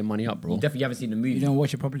seen him playing money up, bro. You definitely haven't seen the movie. You don't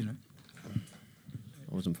watch it properly, no?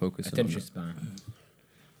 I wasn't focused. Attention span.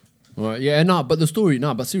 Right, yeah, but the story,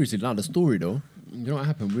 but seriously, the story though, you know what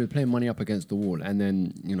happened? We were playing money up against the wall, and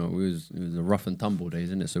then, you know, it was a rough and tumble days,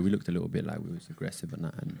 isn't it? So we looked a little bit like we was aggressive and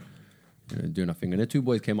that, and, you know, doing nothing. And the two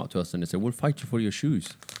boys came up to us and they said, "We'll fight you for your shoes."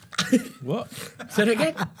 What? Say that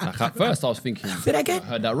again. Like at first I was thinking, Say that again. I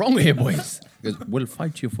heard that wrong here, boys. He goes, "We'll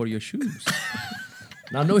fight you for your shoes."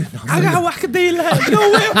 Now, no, I got wackadee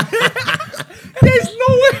no way. There's no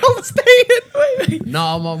way I'm staying.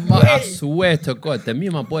 no, I swear to God, that me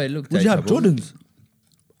and my boy looked Would at you each have other. Jordans?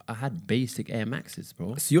 I had basic Air Maxes,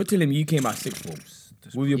 bro. So you're telling me you came out sixth forms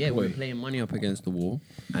with your Yeah, we boy? were playing money up against the wall,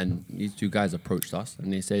 and these two guys approached us,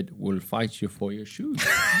 and they said, "We'll fight you for your shoes."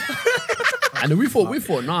 And then we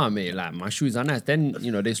thought, nah, mate, like my shoes are nice. Then,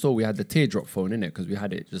 you know, they saw we had the teardrop phone in it because we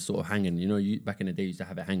had it just sort of hanging. You know, back in the day, you used to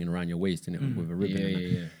have it hanging around your waist in it with a ribbon. in it.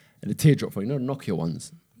 Yeah. And the teardrop phone, you know, the Nokia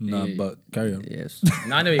ones. No, Yeah. but carry on. Yes.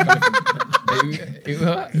 No, I know you're coming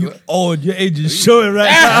from. Oh, your age is showing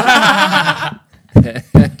right now.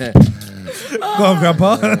 Go on,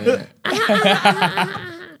 Grandpa.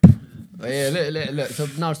 Look. So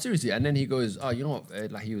now, seriously, and then he goes, "Oh, you know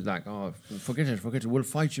what?" Like he was like, "Oh, forget it. We'll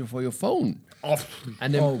fight you for your phone."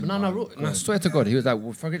 And then no, I swear to God, he was like,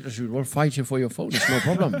 "Well, forget it. We'll fight you for your phone. It's no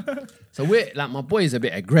problem." So we're like, my boy is a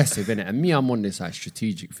bit aggressive, innit? And me, I'm on this like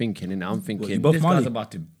strategic thinking, innit? I'm thinking, you both This Mali? guy's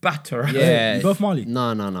about to batter. yeah, You both Mali?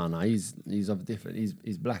 No. He's of different.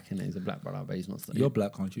 He's black, innit? He's a black brother, but he's not. You're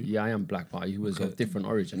black, aren't you? Yeah, I am black, but he was of different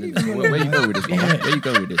origin. Innit? So where you going with this? Brother? Where you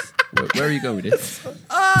going with this? Where are you going with this? This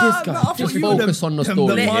guy. Just focus on the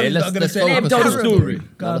story here. Let's focus Let him on tell the the story. story.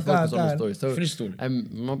 Let's focus on the story. So, Finish the story.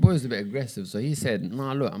 my boy was a bit aggressive, so he said,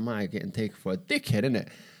 "Nah, look, I might getting taken for a dickhead, innit?"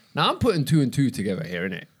 Now I'm putting 2 and 2 together here,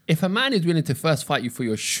 innit? If a man is willing to first fight you for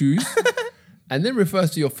your shoes and then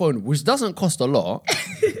refers to your phone, which doesn't cost a lot,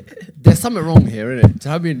 there's something wrong here, innit?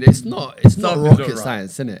 I mean, it's not Something's rocket not right.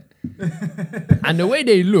 science, innit? And the way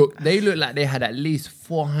they look like they had at least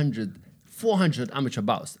 400 amateur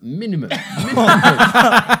bouts minimum.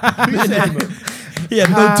 He had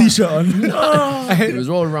no t-shirt on. He was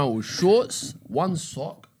rolling around with shorts, one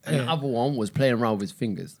sock, and the other one was playing around with his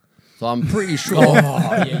fingers. So I'm pretty sure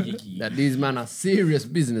that these men are serious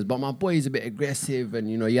business. But my boy is a bit aggressive, and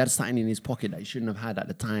he had something in his pocket that he shouldn't have had at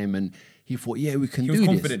the time, and he thought, yeah, we can do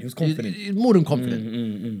this. He was confident. He's more than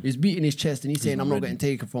confident. He's beating his chest and he's saying, I'm not getting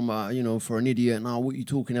taken from for an idiot. Now, what are you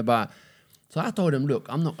talking about? So I told him, look,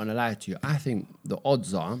 I'm not going to lie to you. I think the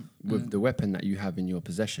odds are, with the weapon that you have in your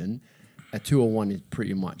possession, a 2-on-1 is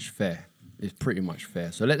pretty much fair. It's pretty much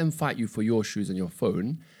fair. So let them fight you for your shoes and your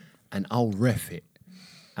phone, and I'll ref it.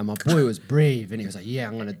 And my boy was brave, and he was like, yeah,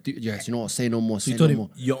 I'm going to do, yes, you know what, say no more, So say you no told him, more.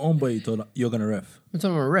 your own boy, you told him, you're going to ref. I'm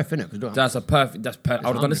telling him I'm a ref, innit? That's perfect. I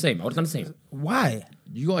would have done the same. Why?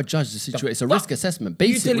 You got to judge the situation. It's a risk assessment.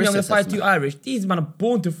 Basic You telling me risk I'm going to fight assessment. you Irish? These men are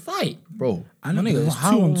born to fight. Bro, My nigga, it's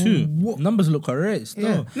 2-on-2. Numbers look correct still.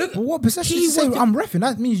 Yeah. Look, But what possession you say I'm reffing?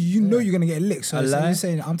 That means you know you're gonna get licked. So you're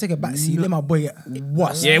saying I'm taking a back seat, let my boy get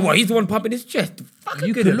what? Yeah, what? He's the one pumping his chest. Fucking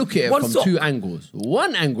you good can look at it One from sock. 2 angles.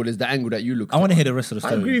 One angle is the angle that you look I at. want to hear the rest of the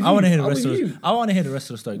I story. agree with I want to you. hear the I'm rest of with the you. I want to hear the rest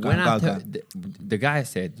of the story. When Go, go. the guy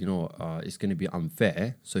said, it's going to be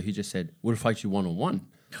unfair, so he just said, we'll fight you 1-on-1.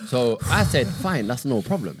 So I said, fine, that's no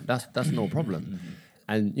problem. That's no problem.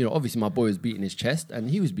 And, obviously my boy was beating his chest and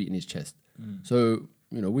he was beating his chest. So,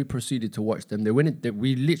 we proceeded to watch them.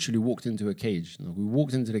 We literally walked into a cage. We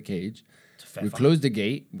walked into the cage. We closed the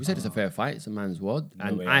gate. We said it's a fair fight. It's a man's world.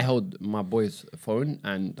 And I held my boy's phone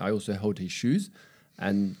and I also held his shoes.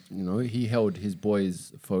 And, he held his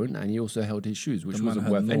boy's phone and he also held his shoes, which The man wasn't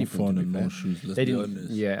had worth no anything, phone to be and no fair. shoes, let's They be didn't,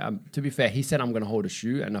 honest. yeah, to be fair, he said, I'm going to hold a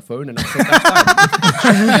shoe and a phone. And I said,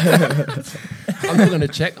 that's fine. I'm not going to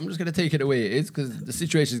check. I'm just going to take it the way it is because the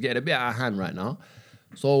situation is getting a bit out of hand right now.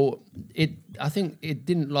 So I think it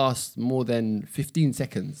didn't last more than 15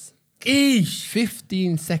 seconds.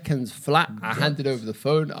 15 seconds flat. I handed over the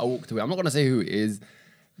phone. I walked away. I'm not going to say who it is.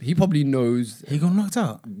 He probably knows. He got knocked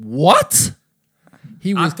out. What?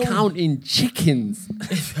 He was told counting chickens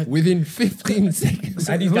within 15 seconds.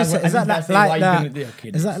 And these guys Is that why like you that? gonna do it,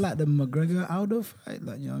 kid? Is that like the McGregor Aldo fight?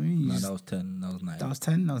 Like, you know what I mean? No, that was 10. That was 9. That was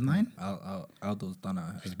 10. That was 9. Aldo's done it.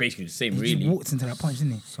 It's basically the same, He really. just walked into that punch,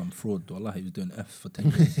 didn't he? Some fraud. Wallah, he was doing F for 10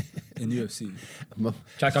 years in UFC.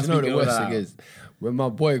 Check out You know the speaking worst of thing that. is when my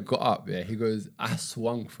boy got up, he goes, I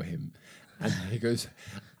swung for him. And he goes,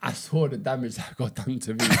 I saw the damage that got done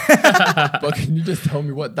to me. But can you just tell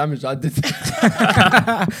me what damage I did?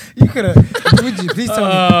 You could have. Would you? Please tell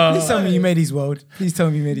me. Please tell me you made his world. Please tell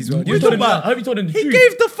me you made his world. I hope you told him the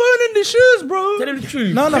truth. the phone and the shoes, bro. Tell him the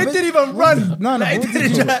truth. No, He didn't even run. No,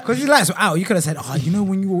 because his lights were out. You could have said,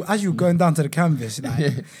 when as you were going down to the canvas,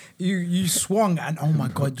 like, you swung and oh my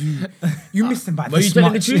god, you missed him by But you this tell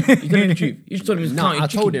him the much. truth. You tell him the truth. You just told him it's No, counting I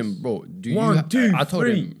told chickens. him, bro, I told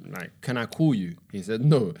him, can I call you? He said,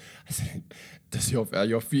 no. I said, does your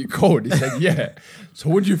feet cold? He said, yeah. So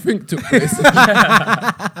what do you think took place?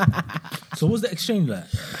 So what's the exchange like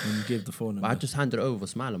when you gave the phone? I just handed it over with a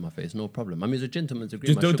smile on my face, no problem. I mean, it's a gentleman's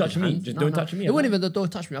agreement. Just don't I shook touch his me. hands. Just No, don't no. touch me, It wasn't man. even the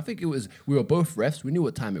don't touch me. I think it was, we were both refs. We knew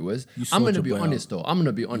what time it was. You I'm going to sold be your boy honest though. I'm going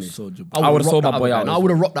to be honest. sold your- I would've sold my boy out No, as I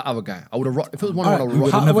would have rocked that other guy. I would have rocked, if it was one, I would have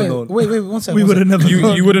rocked would've him. never known. Wait, one second. We would have never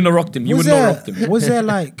known. You wouldn't have rocked him. You Was wouldn't there, have rocked him. was there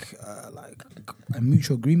like a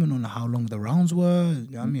mutual agreement on how long the rounds were? You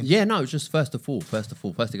know what I mean? Yeah, no, it was just first to fall. First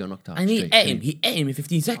to get knocked out. And he straight. ate him. He ate him in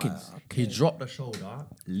 15 seconds. He dropped the shoulder,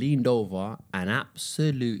 leaned over, and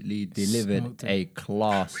absolutely delivered Smoked a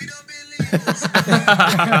classy.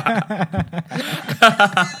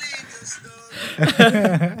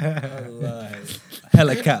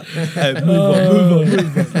 Hella cap. Move on.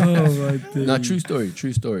 Oh my No, true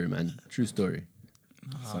story, man. True story.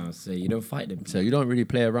 So I say you don't fight them. So you don't really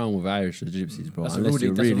play around with Irish or gypsies, bro. That's a Unless rule-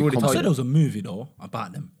 you're that's a really rule they I tell said you. there was a movie though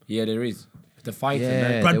about them. Yeah, there is. The fighter. Yeah,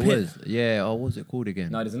 man. Brad there Pitt. was. Yeah, oh, what's it called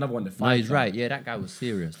again? No, there's another one. The No, fighter. he's right. Yeah, that guy was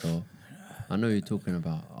serious though. I know who you're talking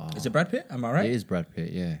about. Oh, Is it Brad Pitt? Am I right? It is Brad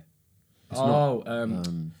Pitt. Yeah. It's Oh, not.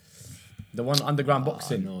 the one underground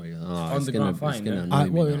boxing. No, yeah. On the ground fighting, yeah.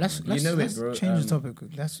 Let's You know it, bro. change the topic.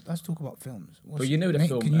 Let's talk about films. But you know the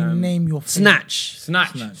film, Can you name your Snatch.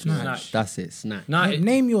 Snatch. That's it. Snatch. Nah,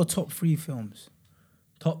 Name your top 3 films.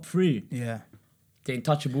 Top 3. Yeah. The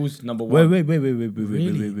Intouchables, number 1. Wait.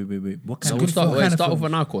 Really? What So kind we'll of start what kind of off films?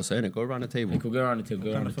 with Anakuwaso, innit? Go around the table. We could go around the table.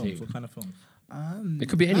 Go around What the kind of films? table. What kind of films? It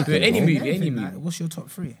could be anything. Any bro. movie, any Anything, movie. like, what's your top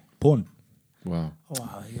 3? Porn. Wow.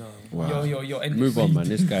 Wow, yo. Wow. Yo. Move on, man.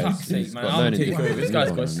 This guy's Fuck's sake, he's man. got I'm learning taking over. difficulties. This guy's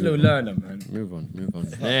Move got a on, slow man. learner, man. Move on.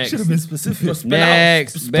 Next. Should have been specific. Just spell it out.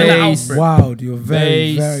 Next. Spell it out, Base. bro. Wild. You're very,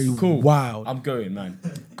 Base. very Cool. wild. I'm going, man.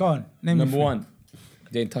 Go on. Name Number your 1,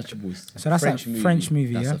 The Intouchables. So that's French a movie. French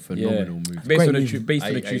movie, That's yeah? a phenomenal movie. Based Great on a movie. true, based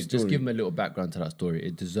on a true Just story. give him a little background to that story.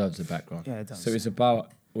 It deserves a background. Yeah, it does. So it's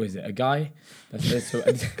about, what is it, a guy?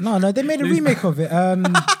 No, they made a remake of it.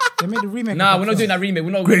 They made a remake. Nah, of we're not doing that remake.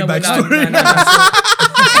 We're not. Great we're not- backstory. nah.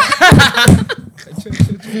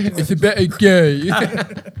 It's a better gay.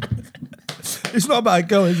 It's not about a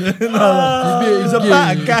girl, is it? No, it's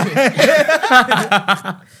about a guy.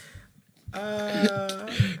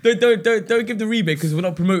 Don't give the remake because we're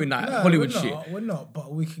not promoting that Hollywood shit. We're not,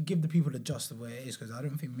 but we could give the people the just of where it is because I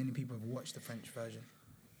don't think many people have watched the French version.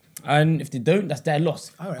 And if they don't, that's their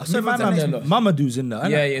loss. All right, I said move on to the next one. Mamadou's in there.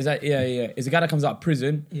 Yeah, is that? Yeah. It's a guy that comes out of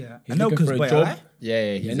prison. Yeah. He's looking for a job.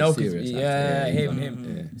 Yeah, he's No, a serious actor.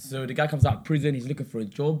 him. So the guy comes out of prison. He's looking for a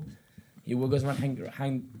job. He goes around can't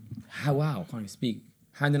even speak.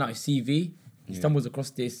 Handing out his CV. He stumbles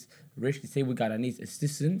across this rich disabled guy that needs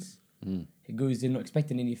assistance. He goes in not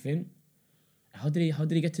expecting anything. How did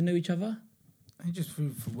he get to know each other? He just for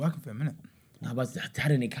working for a minute. No, but they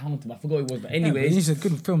had an encounter. But I forgot what it was. But Yeah, but anyways, it's a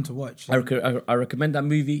good film to watch. I recommend that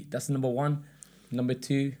movie. That's number 1. Number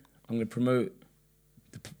 2, I'm gonna promote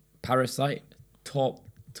the Parasite. Top.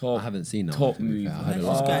 I haven't seen that. Top one, to be movie. fair. I heard a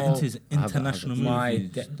Let's lot. get into his I haven't- international My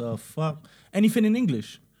movies. de- The fuck? Anything in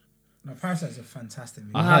English? No, Parasite's a fantastic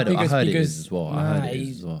movie. I heard it is as well. I heard it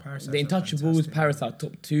is as well. Parasite's The a Intouchables, fantastic Parasite,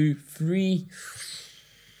 top 2, 3.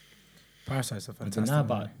 Parasite's a I don't fantastic know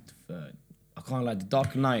movie. about third. I can't like The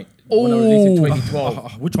Dark Knight. When I released in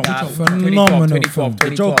 2012. Which one? That- Which one? Phenomenal 2012, film.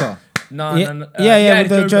 2012. Joker. No. Yeah, with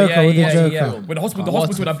the Joker, with the Joker. With the hospital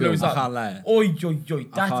What a that blows film. up. I can't lie. Oi, that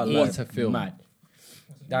can't is lie. What a film. mad.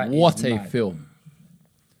 That What is a mad. film.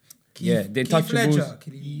 Yeah, The Keith Ledger.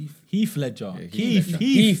 Intouchables. Heath Ledger. Heath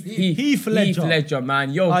Heath Ledger. Heath Ledger,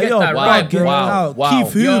 man. Yo, Ah, get yo, that wow, right, get bro. it out. Wow.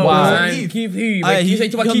 Keith who, Yo, bro? man. Heath. Keith who? Aye, You say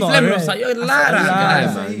about you're Keith not Lemon. I right. was like, yo, That's lie, a lie,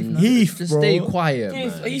 man. man. Heath, Just bro. stay quiet,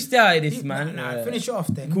 Yes, man. are you still at this, man? Nah, finish it off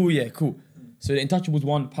then. Cool, yeah, cool. So The Intouchables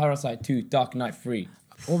 1, Parasite 2, Dark Knight 3.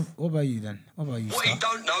 What about you then? What about you, What he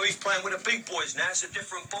Star? don't know, he's playing with the big boys now. It's a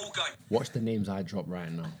different ball game. Watch the names I drop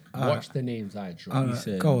right now. Watch the names I drop.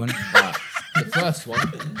 said- Go on. Right. The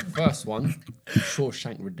first one,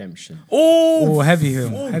 Shawshank Redemption. Oh, heavy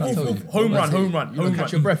film. Heavy told film. you. Home run, home run, You home don't run.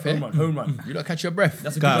 catch your breath, eh? Home run. You don't catch your breath.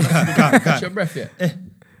 That's a good one. Catch your breath, yeah.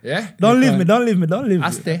 Yeah? Don't leave me, don't leave me, don't leave me.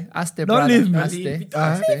 Aste, Don't brother. leave me. Aste.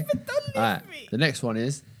 Alright. The next one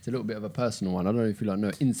is, it's a little bit of a personal one. I don't know if you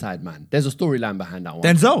know Inside Man. There's a storyline behind that one.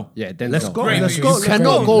 Denzel. Yeah, Denzel. Let's go, Great let's movie. go. You let's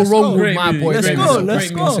cannot go, go let's wrong go. with my boy. Let's Denzel. go, let's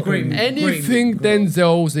go. Anything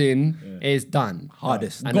Denzel's in is done.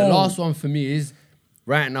 Hardest. And the last one for me is,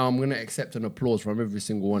 right now I'm going to accept an applause from every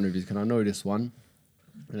single one of these because I know this one.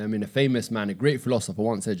 And I mean, a famous man, a great philosopher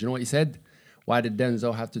once said, you know what he said? Why did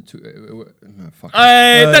Denzel have to... no, fuck.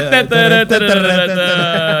 Hey,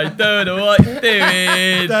 don't know what you're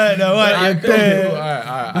doing. Don't know what you're doing.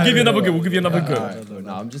 We'll give you another good. We'll give you another good.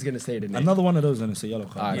 No, I'm just going to say the name. Another one of those and it's a yellow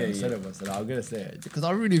card. Alright, Yeah, said it, I'm going to say it. Because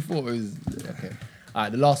I really thought it was... Okay.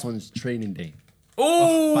 Alright, the last one's Training Day.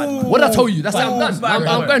 Oh, What did I tell you? That's it, I'm done.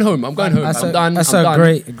 I'm going home. I'm going home. That's I'm done. That's I'm a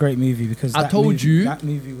done. great movie because I that told movie- you. that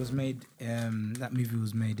movie was made. That movie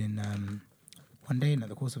was made in one day, in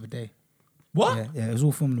the course of a day. What? Yeah, it was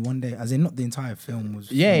all filmed in one day. As in, not the entire film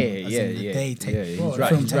was. Yeah, filmed, as yeah, in the yeah. day take. Yeah, he's the right,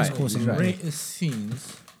 film he's takes right, course he's in right. one day. Greatest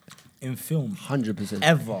scenes in film 100%.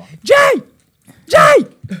 ever. Jay, you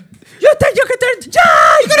think you can do?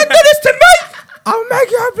 Jay, you gonna do this to me? I'll make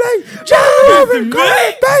you play. Jay, you've been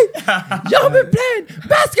great, You've been playing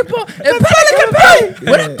basketball in Pelican Bay.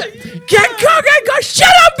 Get Coco ain't got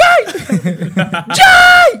shit on me.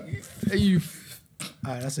 Jay. You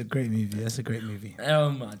That's a great movie. That's a great movie. oh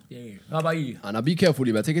my damn. How about you? And now be careful,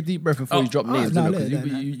 man. Take a deep breath before you drop names. no, Because you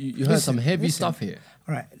heard listen, some heavy listen. stuff here.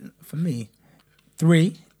 All right, for me,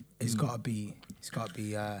 3, it's gotta be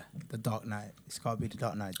the Dark Knight. It's gotta be the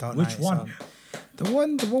Dark Knight. Dark Which Knight one? The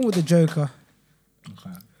one with the Joker.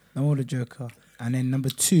 Okay. The one with the Joker. And then number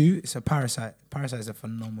 2, it's a Parasite. Parasite is a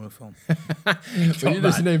phenomenal film. But you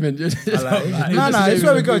just name it. No, it's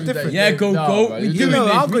where we go different. Yeah, Coco. we You know,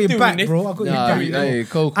 I'll got your back, bro. I'll got your back. Hey,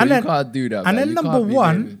 Coco, And you then- can't do that. And man. then You number can't be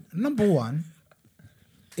naming- one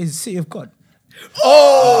is City of God.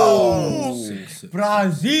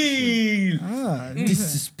 Brazil.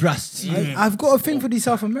 This is Brazil. I've got a thing for these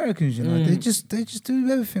South Americans, you know. They just do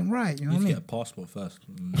everything right, you know You what I need to mean? get a passport first.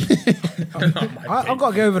 I've got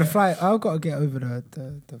to get over the flight. I've got to get over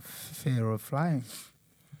the fear of flying.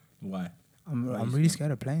 Why? I'm really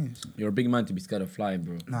scared of planes. You're a big man to be scared of flying,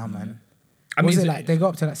 bro. Nah, man. I Was mean, it like they go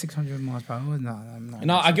up to like 600 miles per hour? No, I'm not.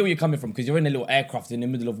 No, I get where you're coming from because you're in a little aircraft in the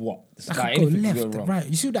middle of what? The I sky. could go Anything could left, go wrong. right.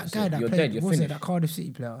 You see that guy that you're played? dead, you're What was it? finished. That Cardiff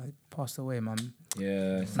City player passed away, man.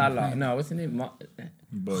 Yeah, Salah. No, what's his name?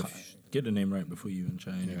 Bro, get the name right before you even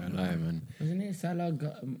try. Yeah, lie, man. Wasn't it Salah?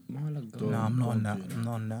 Malaga. No, I'm not on that. I'm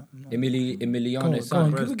not on that. Emiliano. Go on.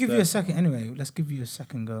 son. We'll give you a second anyway. Let's give you a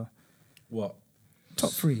second go. What? Top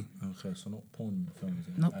 3. Okay, so not porn films.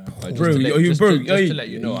 Not Just Bro, to let- are you just bro? to- just to let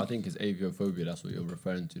you know, I think it's aviophobia. That's what you're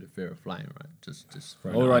referring to, the fear of flying, right? Just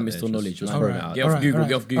throwing All it right, out Mr. there, just- Knowledge, Just man. throwing it out Get there. off Google,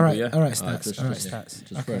 get off Google, yeah? All right, Just- stats. just- All right, just- stats.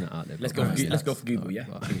 Just throwing it out there. Let's bro. go. Alright, Let's go stats. for Google, yeah.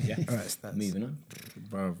 Alright. Yeah. All right, stats. Moving on.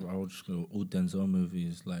 Bro, I'll just go all Denzel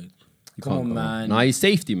movies. Like, Come on, man. Nah, he's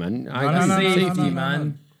safety, man. no, no, Safety, no,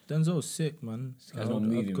 man. Denzel's sick, man. guy's not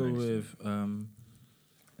moving, I'd go man. with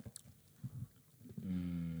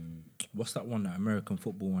what's that one? That American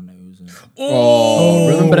football one that he was in. Oh,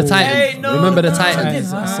 remember the Titans. Ain't no Remember the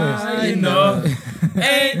Titans. Titans.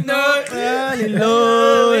 Ain't no early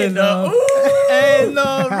low enough. Ain't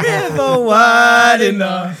no river wide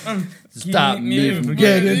enough. Stop me from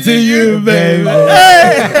getting to you, baby.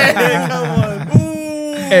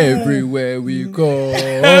 Everywhere we go,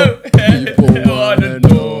 people wanna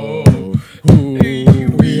know who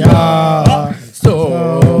we are.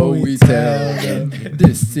 So we tell them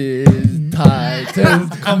this is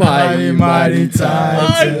Titans, mighty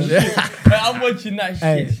Titans. I'm watching that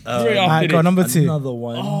Hey, shit. Straight all after right, go this. number 2. Another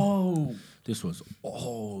one. Oh, This was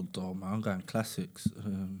old, though, man. I'm going classics.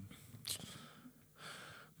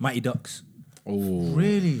 Mighty Ducks. Oh,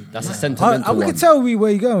 Really? that's a sentimental We one. can tell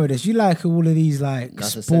where you're going with this. You like all of these like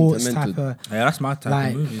That's a sports sentimental- type of Yeah, that's my type like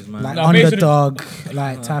of movies, man. like No, basically- underdog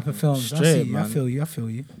like type of films. I straight, see you. I man. feel you. I feel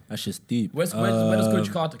you. That's just deep. where does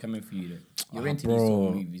Coach Carter come in for you? Then? You're into these sort bro.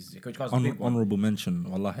 of movies. Coach Carter's a big one. Honorable mention.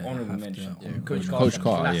 Wallahi. I Honorable have to, mention. yeah. Coach Coach Carter.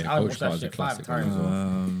 Carter, Classic. yeah, I Coach watched that Carter's a shit 5 classic,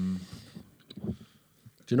 times. Do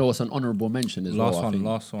you know what's an honourable mention as Last well? I one, think?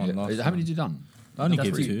 last one, last How one. many did you done? I only That's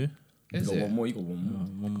gave three. 2. You Is got it? one more. You got one more.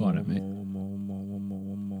 One Go on, then, mate.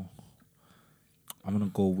 more. I'm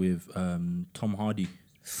gonna go with Tom Hardy.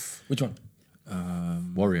 Which one?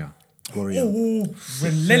 Warrior. Warrior.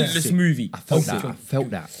 Relentless movie. I felt that. I felt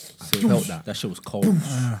that. That shit was cold.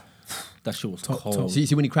 That shit was cold.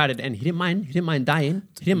 See when he cried at the end, he didn't mind. He didn't mind dying.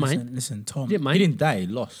 He didn't mind. Listen, Tom. He didn't mind. He didn't die. He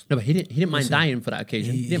lost. No, but he didn't mind dying for that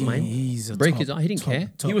occasion. He didn't mind. He's a Break top- his arm. He didn't top-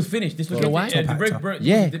 care. top- He was finished. This was You know why? Top actor.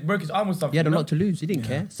 Yeah. broke his arm and stuff. He had a you know? lot to lose. He didn't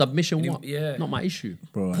care. Submission, He what? didn't- yeah. Not my issue.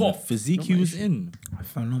 Bro, and Poor. the physique he was in.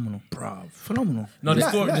 Phenomenal. Bruv. Phenomenal. No, the Look,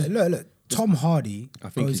 story- look. Tom Hardy I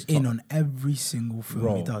think goes he's top. in on every single film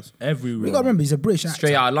Bro, he does. every We role. gotta remember he's a British actor.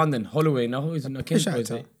 Straight out of London, Holloway. No, he's in the Kent British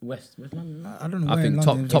Boys. actor. West London. I don't know. I where in think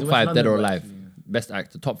London top he is. five dead or London, alive. Best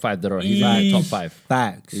actor, top 5 dead or alive. He's Eesh. like top 5.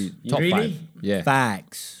 Facts. Top Really? 5. Yeah.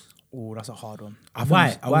 Facts. Oh, that's a hard one.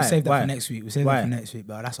 Why? I will Why? save that Why? for next week. We'll save Why? that for next week,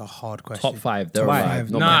 but that's a hard question. Top 5 dead or Top alive.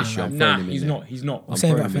 five. Not Nah, my issue. I'm throwing him in he's there. not. He's not. We'll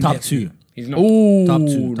save that for Top next 2. week. He's not. Ooh, Top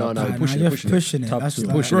two, no, top no, two. Nah, pushing you're it, pushing it. pushing it. Top That's two.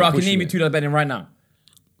 like- Pushing Bro, I it, can pushing name you it. 2 that are better right now.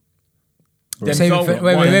 We'll save it for,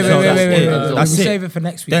 wait. Denzel, We'll that's it. save it for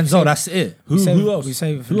next week. Denzel, that's it. We save- Who else? We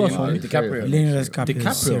save it for Who next else? week. DiCaprio. Leonardo DiCaprio is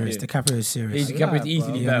DiCaprio. serious. DiCaprio is serious. DiCaprio is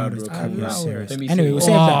easily Leonardo better, bro. DiCaprio is serious. Let me Anyway, see. we'll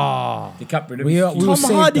save that. DiCaprio. let me We see. are- we will Tom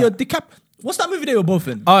save Hardy that. or DiCaprio? What's that movie they were both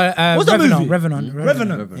in? What's that movie? Revenant.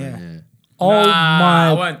 Revenant. Yeah. Oh Nah,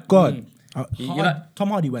 I my went- god. You like- Tom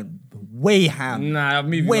Hardy went way ham. Nah, that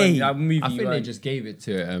movie. Wait. That movie. I think they just gave it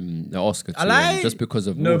to the Oscar to I like- him just because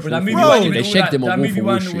of No, Wolf but that of movie Wall wasn't Street. even They all shagged that- him that on Wolf movie of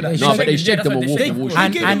Wall wasn't Street. all that. No, but they Yeah, shagged that's him on what Wolf they of Wall did. Street.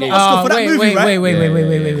 They gave him an Oscar for that movie, right?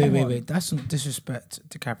 Wait. Yeah. That's not disrespect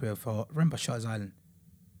to DiCaprio for remember Shutters Island.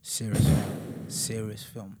 Serious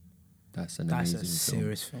film. That's an That's amazing a film.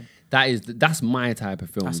 serious film. That's my type of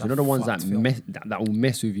film. That's You a know the ones that fucked film. that will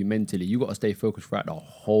mess with you mentally. You got to stay focused throughout the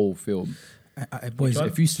whole film. Boys,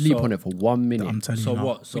 If you sleep So- on it for 1 minute, I'm telling So you now.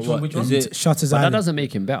 what? So Which one, what? which Is one? it? Shutters but that Island. doesn't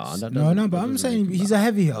make him better. That No, doesn't- but that I'm doesn't saying make him he's a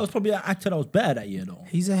heavy That hitter. was probably an actor that was better that year, though.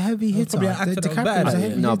 He's a heavy hitter. probably an actor that was DiCaprio's better a that heavy year.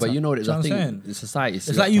 better. No, hitter. but you know what it is. That's I what I'm saying. think the society.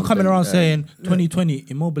 It's like you coming around saying 2020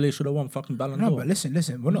 Immobile should have won fucking Ballon d'Or. No, but listen.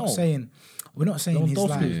 We're not No. saying he's Lewandowski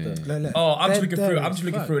like. is there. Look, Oh, I'm just looking they're- through. I'm just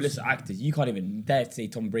looking facts. through a list of actors. You can't even dare to say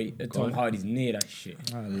Tom Hardy's near that shit.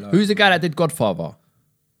 Who's the guy that did Godfather?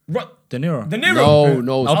 Right. De Niro. De Niro.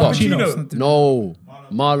 No, Al stop. Pacino. No,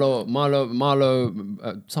 Marlo,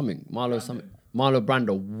 something. Marlo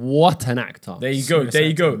Brando. What an actor! There you go. There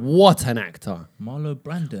you go. What an actor! Marlo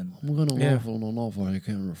Brandon. I'm gonna laugh on an offer I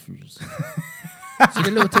can't refuse. See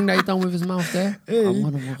the little thing that he done with his mouth there? I'm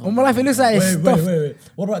gonna walk On my life, it looks like it's stuff. Wait.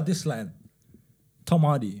 What about this line? Tom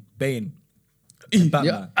Hardy, Bane, Batman.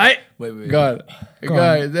 Yeah, I. Wait. God,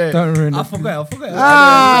 there. Don't ruin I it. forgot.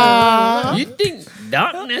 You think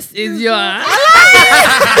darkness is your eye?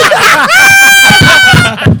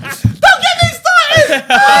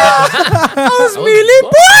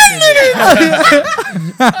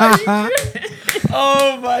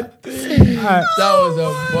 Oh my thing. That was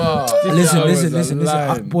a bar.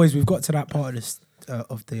 Listen. Boys, we've got to that part of this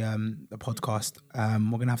of the podcast.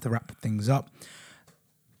 We're gonna have to wrap things up.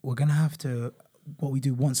 We're gonna have to. What we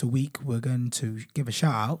do once a week, we're going to give a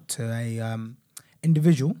shout out to a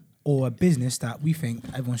individual or a business that we think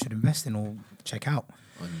everyone should invest in or check out.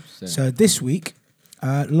 100%. So this week,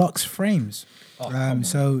 Lux Frames.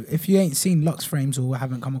 So if you ain't seen Lux Frames or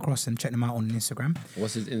haven't come across them, check them out on Instagram.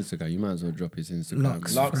 What's his Instagram? You might as well drop his Instagram.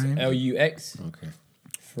 Lux. Lux Frames. Lux Okay.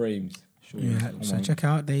 Frames. Sure. Yeah, so check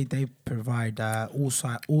out. They provide all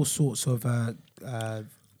sorts of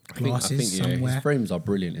glasses I think somewhere. his frames are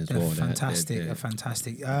brilliant as They're well. fantastic. They're They're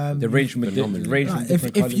fantastic. The range from Phenomenal.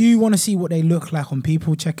 If you want to see what they look like on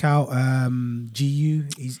people, check out GU.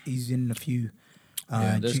 He's in a few.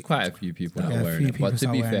 there's quite a few people that Yeah, are a wearing few it. But people to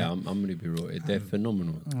be are fair, wearing I'm going to be real. They're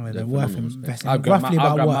phenomenal. They're worth phenomenal investing. I'll grab Roughly my-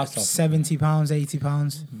 I'll about grab what, myself. £70,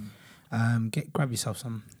 £80. Grab yourself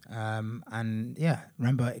some. And yeah,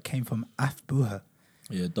 remember it came from Afbuuxo.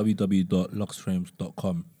 Yeah,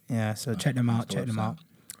 www.luxframes.com. Yeah, so check them out. the Check them website. out.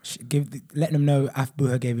 Let them know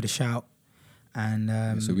Afbuuxo gave it a shout.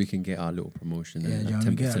 And So we can get our little promotion yeah, and John,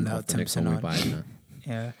 we get a 10% little off the next time 10% we on. buy it now.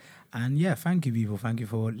 yeah, and yeah, thank you, people. Thank you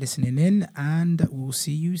for listening in, and we'll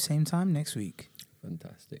see you same time next week.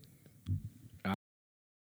 Fantastic.